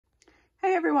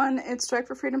Hey everyone, it's Strike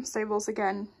for Freedom Stables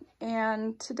again,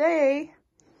 and today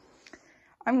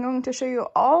I'm going to show you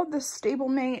all the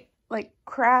stablemate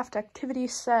craft activity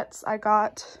sets I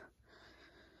got.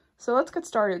 So let's get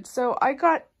started. So I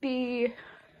got the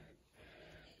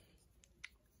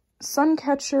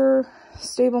Suncatcher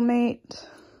stablemate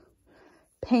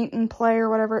paint and play or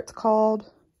whatever it's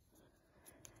called,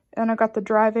 and I got the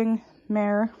driving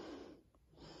mare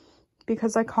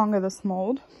because I conga this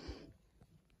mold.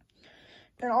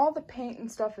 And all the paint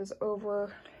and stuff is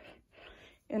over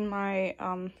in my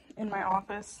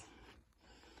office.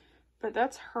 But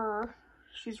that's her.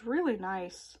 She's really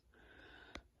nice.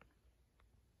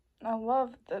 I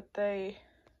love that they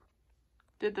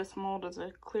did this mold as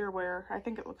a clearware. I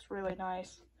think it looks really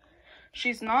nice.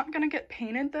 She's not gonna get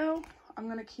painted though. I'm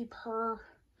gonna keep her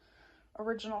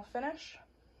original finish,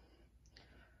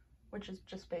 which is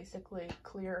just basically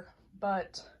clear,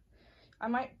 but I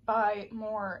might buy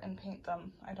more and paint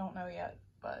them. I don't know yet,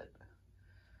 but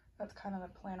that's kind of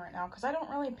the plan right now because I don't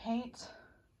really paint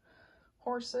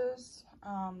horses.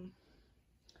 I'm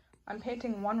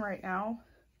painting one right now,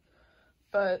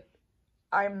 but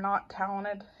I'm not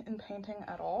talented in painting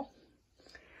at all.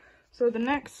 So the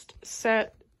next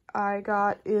set I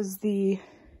got is the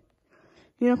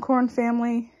Unicorn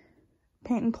Family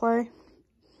Paint and Play.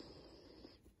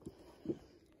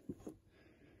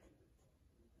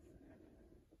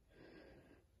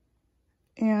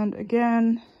 And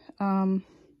again, I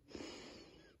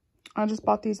just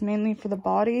bought these mainly for the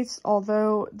bodies,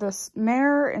 although this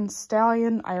mare and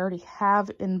stallion I already have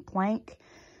in blank.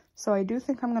 So I do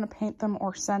think I'm going to paint them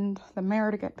or send the mare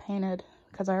to get painted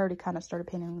because I already kind of started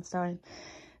painting the stallion.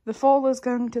 The foal is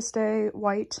going to stay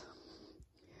white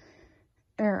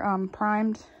or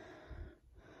primed.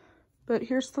 But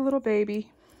here's the little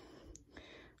baby.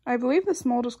 I believe this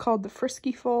mold is called the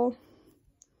Frisky Foal.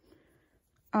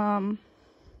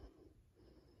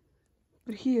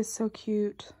 But he is so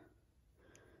cute.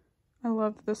 I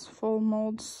love this full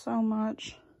mold so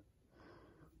much.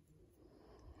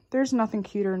 There's nothing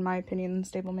cuter in my opinion than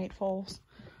stablemate foals.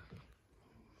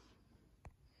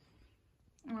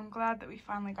 And I'm glad that we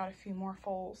finally got a few more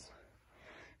foals.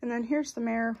 And then here's the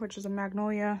mare, which is a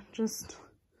magnolia, just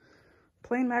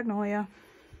plain magnolia.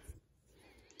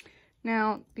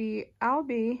 Now the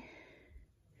Albie,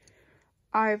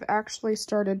 I've actually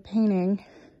started painting.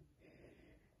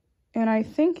 And I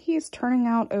think he's turning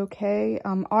out okay.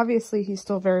 Obviously, he's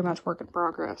still very much work in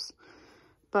progress.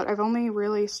 But I've only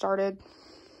really started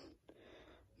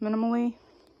minimally.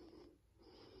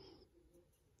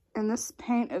 And this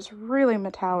paint is really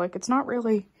metallic. It's not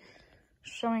really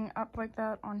showing up like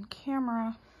that on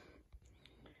camera.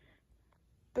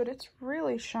 But it's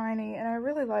really shiny, and I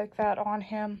really like that on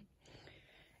him.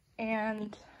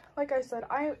 And like I said,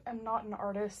 I am not an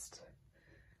artist.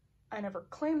 I never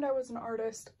claimed I was an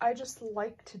artist. I just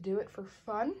like to do it for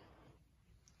fun.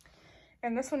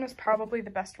 And this one is probably the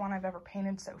best one I've ever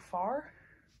painted so far.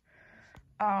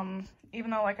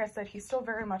 Even though, like I said, he's still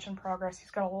very much in progress.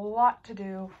 He's got a lot to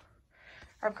do.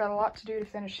 I've got a lot to do to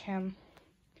finish him.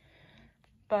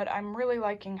 But I'm really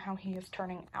liking how he is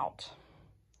turning out.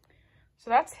 So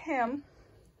that's him.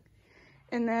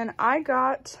 And then I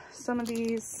got some of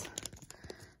these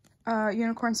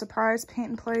Unicorn Surprise Paint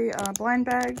and Play blind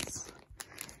bags,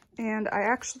 and I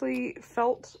actually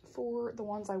felt for the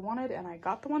ones I wanted, and I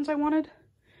got the ones I wanted,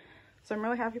 so I'm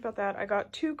really happy about that. I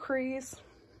got 2 Crees,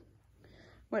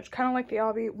 which kind of like the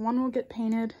Albie, one will get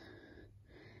painted,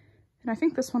 and I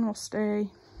think this one will stay,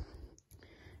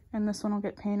 and this one will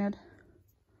get painted.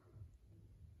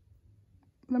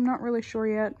 But I'm not really sure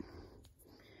yet.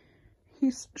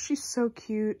 She's so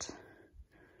cute.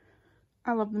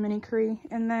 I love the mini Cree.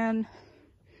 And then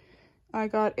I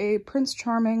got a Prince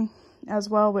Charming as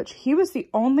well, which he was the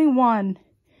only one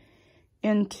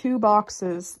in 2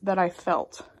 boxes that I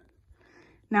felt.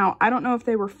 Now, I don't know if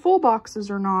they were full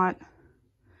boxes or not,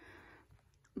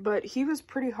 but he was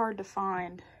pretty hard to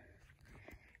find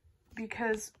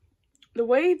because the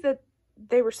way that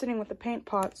they were sitting with the paint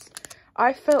pots,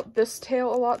 I felt this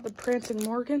tail a lot, the Prancing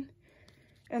Morgan,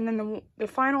 and then the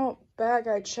final bag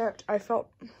I checked, I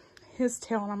felt his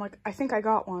tail, and I'm like, I think I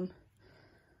got one.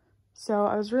 So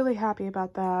I was really happy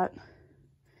about that.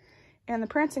 And the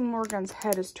Prancing Morgan's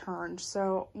head is turned,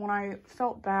 so when I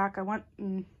felt back, I went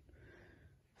and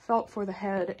felt for the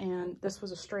head, and this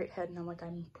was a straight head, and I'm like,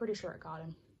 I'm pretty sure I got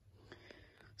him.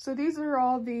 So these are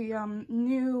all the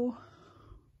new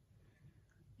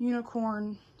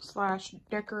unicorn slash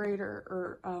decorator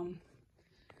or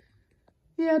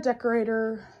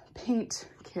decorator paint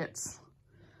kits.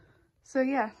 So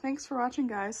yeah, thanks for watching,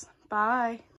 guys. Bye.